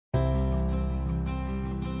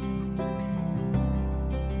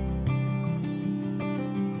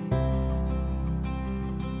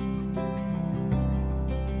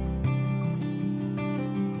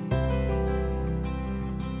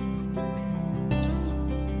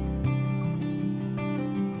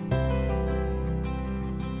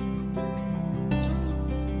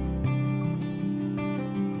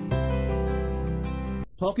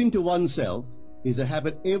Talking to oneself is a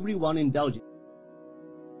habit everyone indulges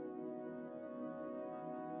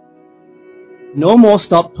in. No more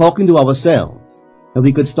stop talking to ourselves than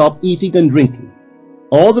we could stop eating and drinking.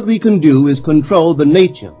 All that we can do is control the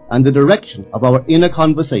nature and the direction of our inner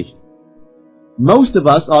conversation. Most of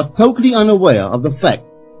us are totally unaware of the fact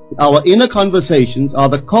that our inner conversations are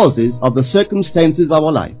the causes of the circumstances of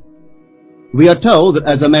our life. We are told that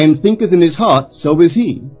as a man thinketh in his heart, so is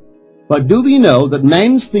he. But do we know that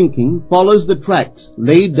man's thinking follows the tracks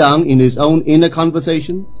laid down in his own inner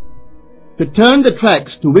conversations? To turn the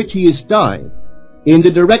tracks to which he is tied in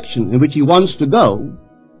the direction in which he wants to go,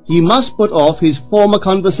 he must put off his former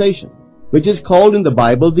conversation, which is called in the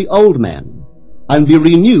Bible the old man, and be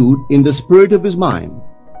renewed in the spirit of his mind.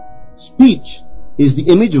 Speech is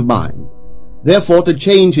the image of mind. Therefore, to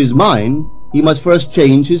change his mind, he must first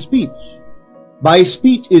change his speech. By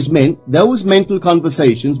speech is meant those mental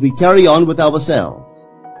conversations we carry on with ourselves.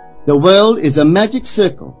 The world is a magic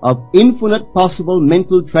circle of infinite possible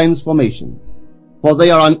mental transformations, for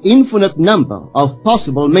there are an infinite number of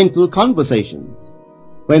possible mental conversations.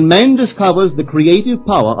 When man discovers the creative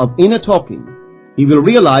power of inner talking, he will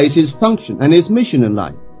realize his function and his mission in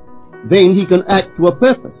life. Then he can act to a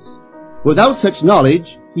purpose. Without such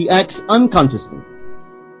knowledge, he acts unconsciously.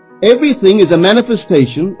 Everything is a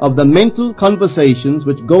manifestation of the mental conversations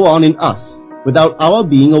which go on in us without our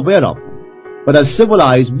being aware of them. But as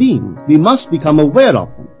civilized beings, we must become aware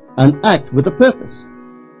of them and act with a purpose.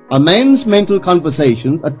 A man's mental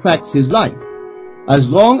conversations attracts his life. As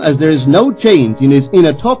long as there is no change in his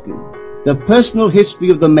inner talking, the personal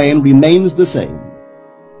history of the man remains the same.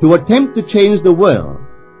 To attempt to change the world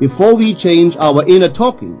before we change our inner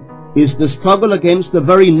talking is the struggle against the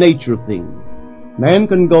very nature of things. Man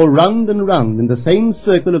can go round and round in the same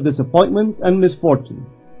circle of disappointments and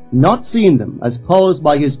misfortunes, not seeing them as caused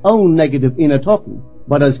by his own negative inner talking,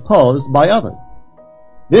 but as caused by others.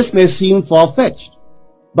 This may seem far-fetched,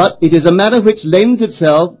 but it is a matter which lends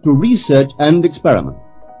itself to research and experiment.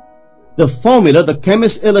 The formula the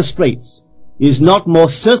chemist illustrates is not more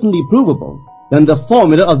certainly provable than the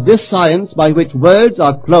formula of this science by which words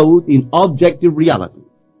are clothed in objective reality.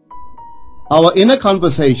 Our inner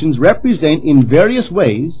conversations represent in various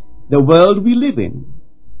ways the world we live in.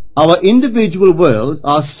 Our individual worlds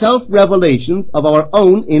are self-revelations of our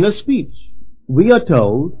own inner speech. We are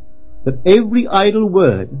told that every idle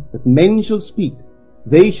word that men shall speak,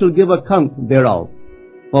 they shall give account thereof.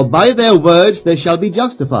 For by their words they shall be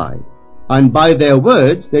justified, and by their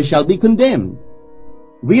words they shall be condemned.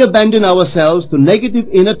 We abandon ourselves to negative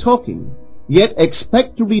inner talking, yet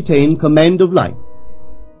expect to retain command of life.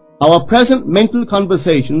 Our present mental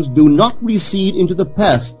conversations do not recede into the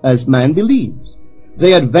past as man believes.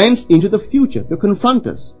 They advance into the future to confront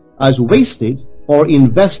us as wasted or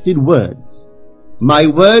invested words. My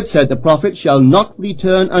word, said the prophet, shall not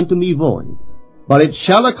return unto me void, but it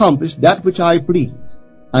shall accomplish that which I please,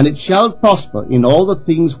 and it shall prosper in all the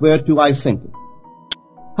things whereto I sent it.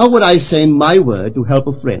 How would I send my word to help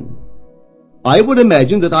a friend? I would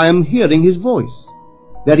imagine that I am hearing his voice,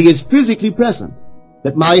 that he is physically present,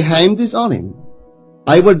 that my hand is on him.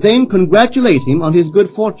 I would then congratulate him on his good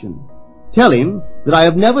fortune, tell him that I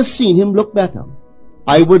have never seen him look better.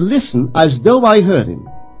 I would listen as though I heard him.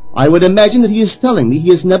 I would imagine that he is telling me he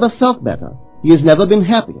has never felt better, he has never been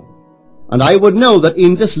happier. And I would know that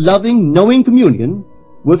in this loving, knowing communion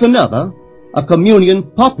with another, a communion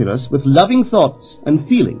populous with loving thoughts and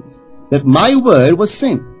feelings, that my word was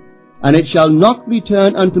sent, and it shall not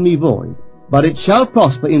return unto me void, but it shall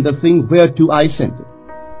prosper in the thing whereto I sent it.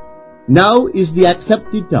 Now is the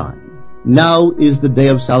accepted time. Now is the day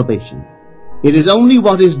of salvation. It is only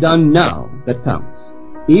what is done now that counts,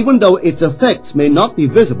 even though its effects may not be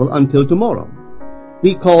visible until tomorrow.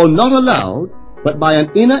 We call not aloud, but by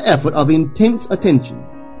an inner effort of intense attention.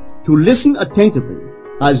 To listen attentively,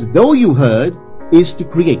 as though you heard, is to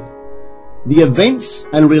create. The events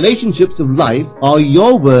and relationships of life are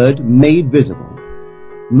your word made visible.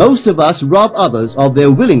 Most of us rob others of their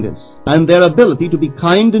willingness and their ability to be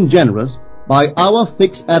kind and generous by our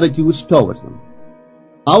fixed attitudes towards them.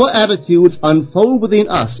 Our attitudes unfold within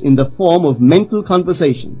us in the form of mental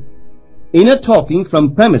conversations. Inner talking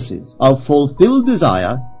from premises of fulfilled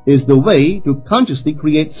desire is the way to consciously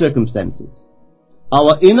create circumstances.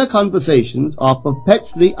 Our inner conversations are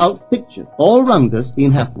perpetually outpictured all round us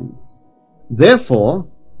in happenings. Therefore,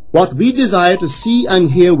 what we desire to see and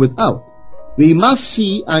hear without, we must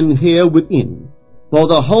see and hear within, for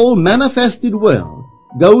the whole manifested world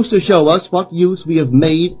goes to show us what use we have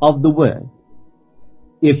made of the word.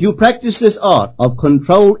 If you practice this art of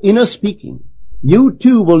controlled inner speaking, you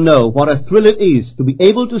too will know what a thrill it is to be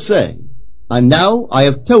able to say, And now I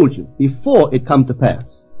have told you before it come to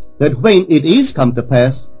pass, that when it is come to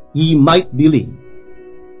pass, ye might believe.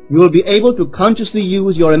 You will be able to consciously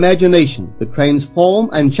use your imagination to transform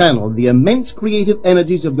and channel the immense creative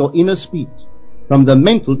energies of your inner speech from the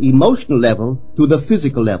mental, emotional level to the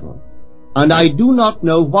physical level. And I do not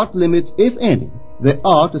know what limits, if any, there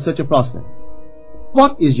are to such a process.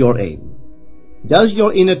 What is your aim? Does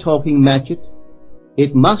your inner talking match it?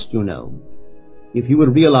 It must, you know. If you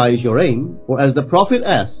would realize your aim, for as the prophet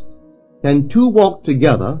asked, can two walk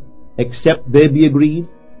together except they be agreed?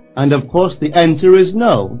 And of course the answer is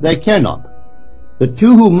no, they cannot. The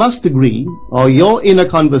two who must agree are your inner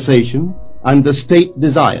conversation and the state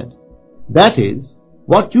desired. That is,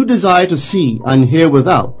 what you desire to see and hear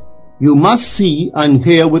without, you must see and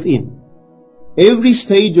hear within. Every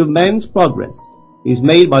stage of man's progress is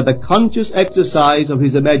made by the conscious exercise of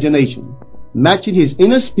his imagination, matching his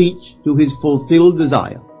inner speech to his fulfilled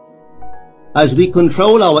desire. As we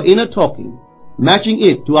control our inner talking, matching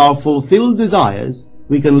it to our fulfilled desires,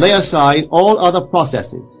 we can lay aside all other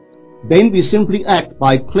processes. Then we simply act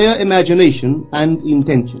by clear imagination and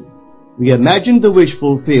intention. We imagine the wish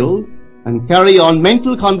fulfilled and carry on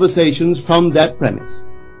mental conversations from that premise.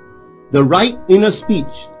 The right inner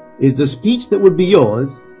speech is the speech that would be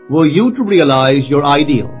yours were you to realize your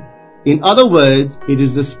ideal. In other words, it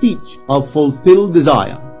is the speech of fulfilled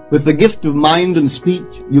desire. With the gift of mind and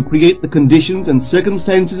speech, you create the conditions and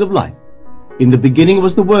circumstances of life. In the beginning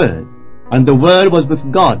was the Word, and the Word was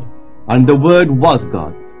with God, and the Word was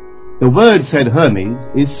God. The Word, said Hermes,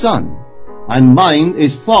 is Son, and mind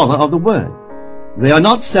is Father of the Word. They are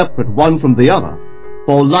not separate one from the other,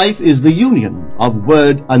 for life is the union of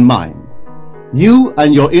Word and mind. You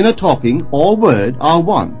and your inner talking or word are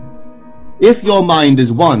one. If your mind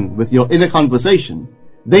is one with your inner conversation,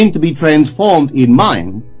 then to be transformed in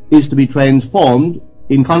mind is to be transformed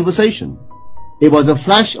in conversation. It was a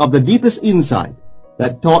flash of the deepest insight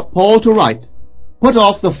that taught Paul to write, "Put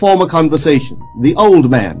off the former conversation, the old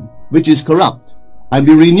man, which is corrupt, and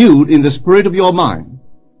be renewed in the spirit of your mind.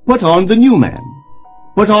 Put on the new man."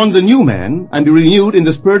 Put on the new man and be renewed in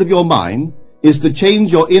the spirit of your mind is to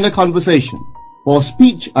change your inner conversation, for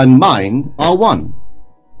speech and mind are one.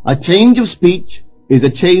 A change of speech is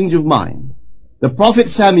a change of mind. The prophet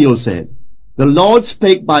Samuel said, "The Lord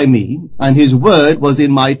spake by me, and his word was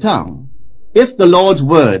in my tongue." If the Lord's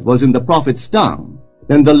word was in the prophet's tongue,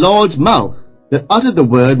 then the Lord's mouth that uttered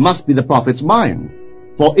the word must be the prophet's mind.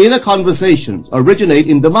 For inner conversations originate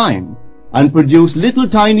in the mind and produce little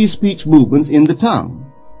tiny speech movements in the tongue.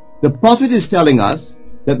 The prophet is telling us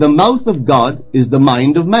that the mouth of God is the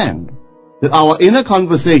mind of man, that our inner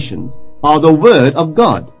conversations are the word of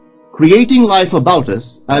God, creating life about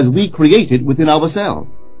us as we create it within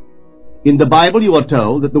ourselves. In the Bible you are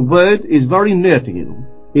told that the word is very near to you,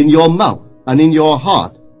 in your mouth and in your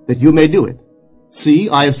heart, that you may do it. See,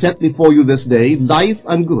 I have set before you this day life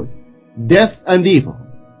and good, death and evil,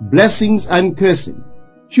 blessings and cursings.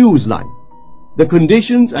 Choose life. The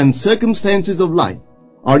conditions and circumstances of life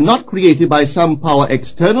are not created by some power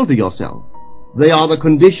external to yourself. They are the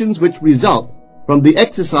conditions which result from the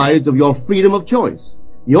exercise of your freedom of choice,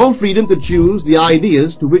 your freedom to choose the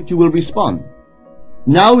ideas to which you will respond.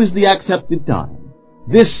 Now is the accepted time.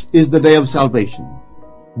 This is the day of salvation.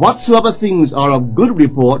 Whatsoever things are of good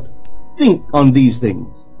report, think on these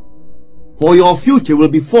things. For your future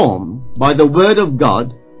will be formed by the word of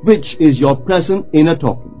God, which is your present inner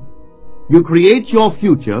talking. You create your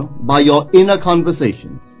future by your inner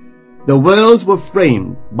conversation. The worlds were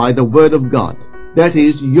framed by the word of God, that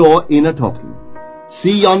is your inner talking.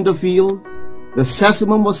 See yonder fields? The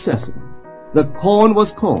sesamum was sesame, the corn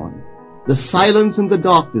was corn, the silence and the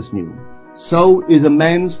darkness knew. So is a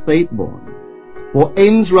man's fate born. For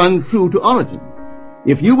ends run true to origins.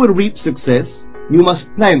 If you would reap success, you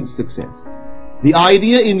must plant success. The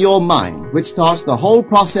idea in your mind which starts the whole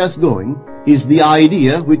process going is the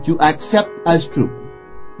idea which you accept as truth.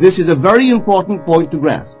 This is a very important point to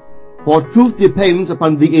grasp, for truth depends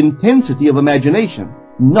upon the intensity of imagination,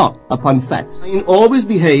 not upon facts. It always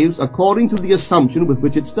behaves according to the assumption with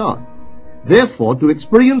which it starts. Therefore, to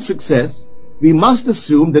experience success, we must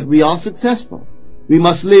assume that we are successful. We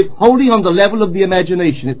must live wholly on the level of the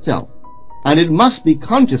imagination itself, and it must be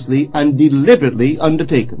consciously and deliberately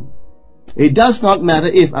undertaken. It does not matter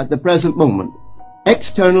if, at the present moment,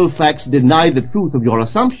 external facts deny the truth of your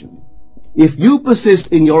assumption. If you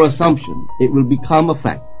persist in your assumption, it will become a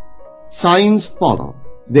fact. Signs follow,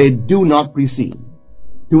 they do not precede.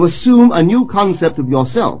 To assume a new concept of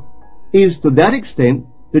yourself is to that extent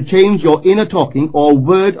to change your inner talking or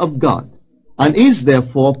word of God, and is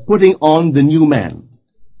therefore putting on the new man.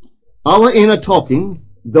 Our inner talking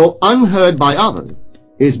though unheard by others,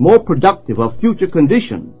 is more productive of future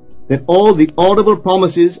conditions than all the audible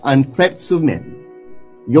promises and threats of men.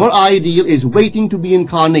 Your ideal is waiting to be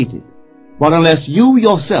incarnated, but unless you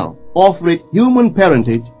yourself offer it human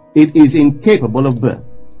parentage, it is incapable of birth.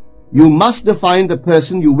 You must define the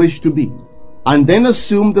person you wish to be, and then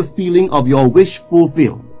assume the feeling of your wish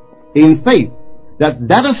fulfilled, in faith that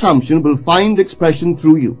that assumption will find expression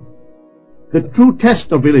through you. The true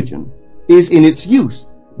test of religion is in its use,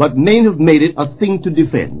 but men have made it a thing to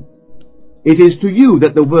defend. It is to you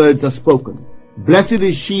that the words are spoken. Blessed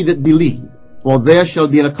is she that believed, for there shall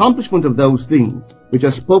be an accomplishment of those things which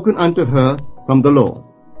are spoken unto her from the Lord.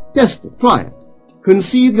 Test it, try it.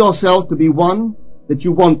 Conceive yourself to be one that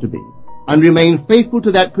you want to be, and remain faithful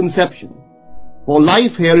to that conception. For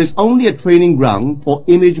life here is only a training ground for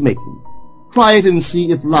image making. Try it and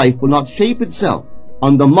see if life will not shape itself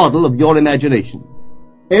on the model of your imagination.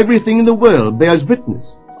 Everything in the world bears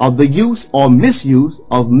witness of the use or misuse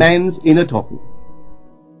of man's inner talking.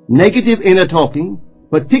 Negative inner talking,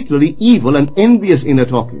 particularly evil and envious inner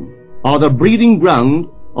talking, are the breeding ground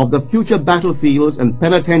of the future battlefields and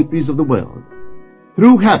penitentiaries of the world.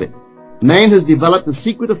 Through habit, man has developed a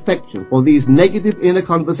secret affection for these negative inner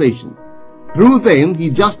conversations. Through them he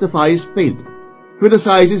justifies failure,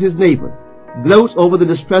 criticizes his neighbors, gloats over the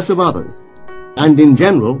distress of others, and in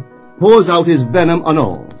general pours out his venom on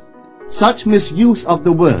all. Such misuse of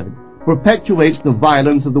the word perpetuates the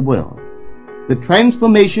violence of the world. The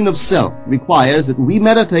transformation of self requires that we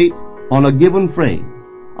meditate on a given phrase,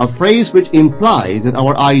 a phrase which implies that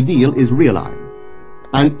our ideal is realized,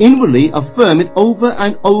 and inwardly affirm it over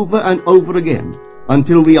and over and over again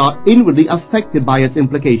until we are inwardly affected by its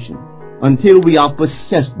implication, until we are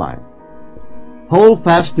possessed by it. Hold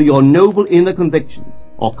fast to your noble inner convictions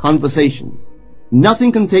or conversations.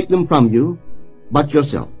 Nothing can take them from you but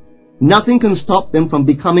yourself. Nothing can stop them from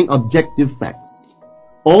becoming objective facts.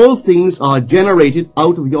 All things are generated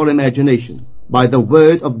out of your imagination by the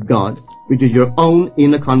Word of God, which is your own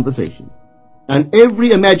inner conversation. And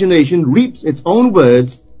every imagination reaps its own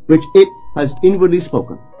words which it has inwardly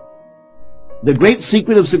spoken. The great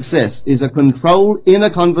secret of success is a controlled inner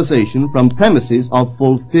conversation from premises of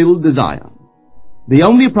fulfilled desire. The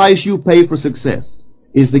only price you pay for success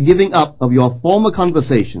is the giving up of your former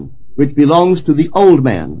conversation, which belongs to the old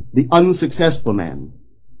man, the unsuccessful man.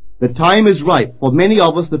 The time is ripe for many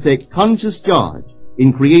of us to take conscious charge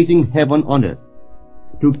in creating heaven on earth.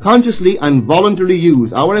 To consciously and voluntarily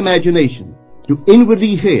use our imagination to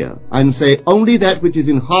inwardly hear and say only that which is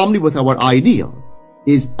in harmony with our ideal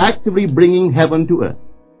is actively bringing heaven to earth.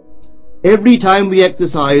 Every time we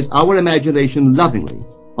exercise our imagination lovingly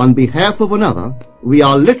on behalf of another, we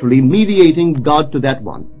are literally mediating God to that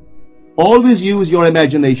one. Always use your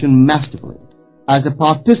imagination masterfully, as a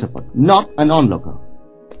participant, not an onlooker.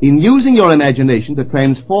 In using your imagination to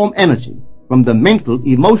transform energy from the mental,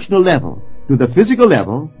 emotional level to the physical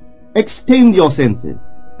level, extend your senses.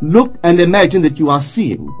 Look and imagine that you are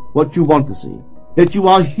seeing what you want to see, that you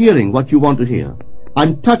are hearing what you want to hear,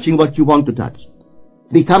 and touching what you want to touch.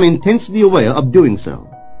 Become intensely aware of doing so.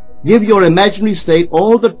 Give your imaginary state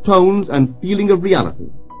all the tones and feeling of reality.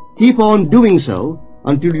 Keep on doing so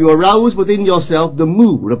until you arouse within yourself the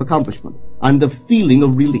mood of accomplishment and the feeling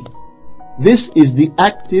of relief. This is the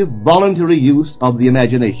active, voluntary use of the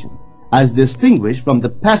imagination, as distinguished from the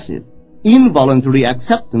passive, involuntary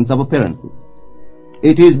acceptance of appearances.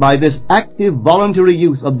 It is by this active, voluntary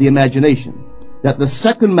use of the imagination that the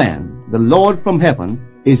second man, the Lord from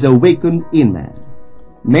heaven, is awakened in man.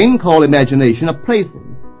 Men call imagination a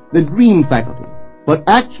plaything, the dream faculty, but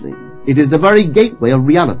actually it is the very gateway of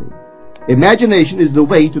reality. Imagination is the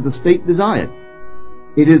way to the state desired.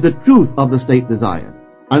 It is the truth of the state desired,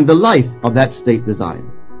 and the life of that state desired.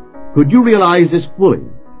 Could you realize this fully,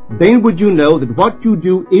 then would you know that what you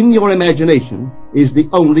do in your imagination is the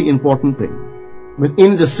only important thing.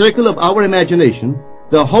 Within the circle of our imagination,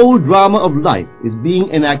 the whole drama of life is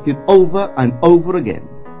being enacted over and over again.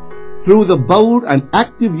 Through the bold and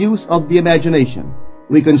active use of the imagination,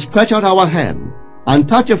 we can stretch out our hand and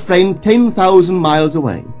touch a friend 10,000 miles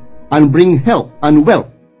away and bring health and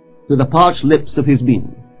wealth to the parched lips of his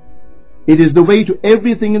being. It is the way to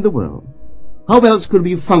everything in the world. How else could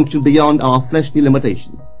we function beyond our fleshly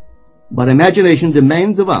limitations? But imagination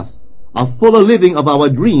demands of us a fuller living of our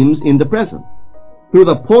dreams in the present. Through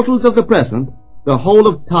the portals of the present, the whole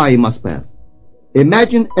of time must pass.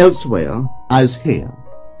 Imagine elsewhere as here,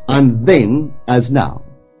 and then as now.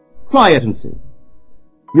 Try it and see.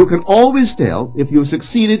 You can always tell if you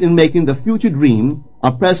succeeded in making the future dream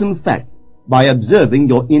a present fact by observing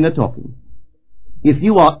your inner talking. If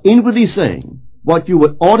you are inwardly saying what you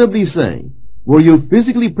would audibly say, were you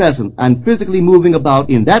physically present and physically moving about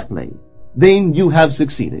in that place, then you have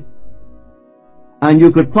succeeded. And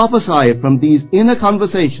you could prophesy from these inner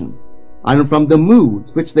conversations and from the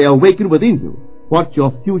moods which they awaken within you what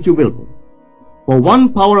your future will be. For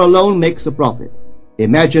one power alone makes a prophet,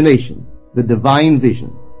 imagination, the divine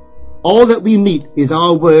vision. All that we meet is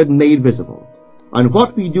our word made visible, and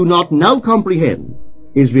what we do not now comprehend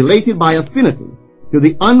is related by affinity to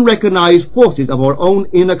the unrecognized forces of our own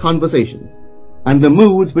inner conversations and the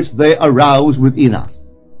moods which they arouse within us.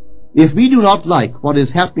 If we do not like what is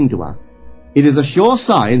happening to us, it is a sure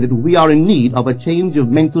sign that we are in need of a change of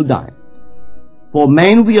mental diet. For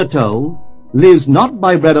man, we are told, lives not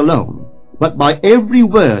by bread alone, but by every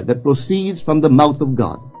word that proceeds from the mouth of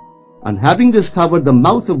God. And having discovered the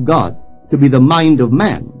mouth of God to be the mind of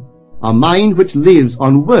man, a mind which lives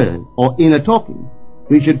on words or inner talking,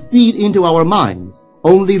 we should feed into our minds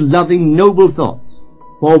only loving, noble thoughts.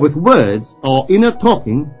 For with words or inner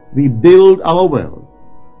talking we build our world.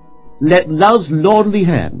 Let love's lordly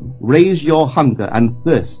hand raise your hunger and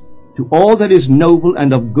thirst to all that is noble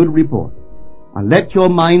and of good report, and let your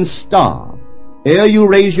mind starve ere you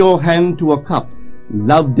raise your hand to a cup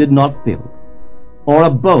love did not fill, or a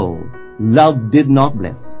bowl love did not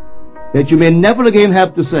bless, that you may never again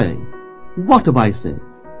have to say, "What have I said?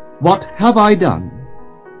 What have I done?"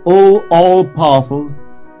 O all-powerful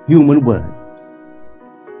human word.